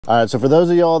All right, so for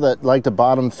those of y'all that like to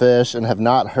bottom fish and have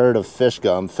not heard of fish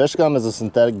gum is a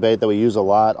synthetic bait that we use a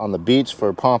lot on the beach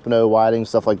for pompano, whiting,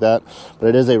 stuff like that. But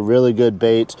it is a really good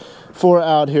bait for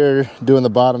out here doing the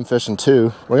bottom fishing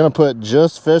too. We're gonna put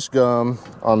just fish gum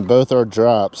on both our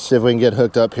drops, see if we can get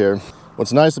hooked up here.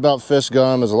 What's nice about fish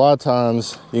gum is a lot of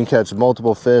times you can catch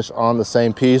multiple fish on the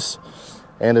same piece,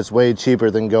 and it's way cheaper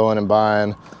than going and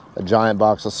buying a giant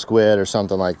box of squid or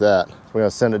something like that. We're gonna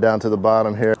send it down to the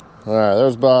bottom here. All right,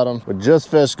 there's bottom with just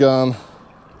fish gum.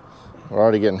 We're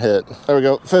already getting hit. There we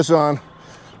go, fish on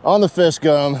the fish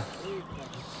gum.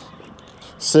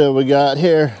 See what we got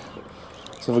here.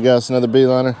 So we got us another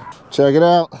beeliner. Check it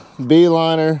out,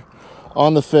 beeliner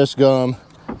on the fish gum.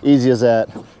 Easy as that.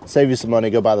 Save you some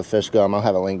money, go buy the fish gum. I'll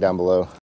have a link down below.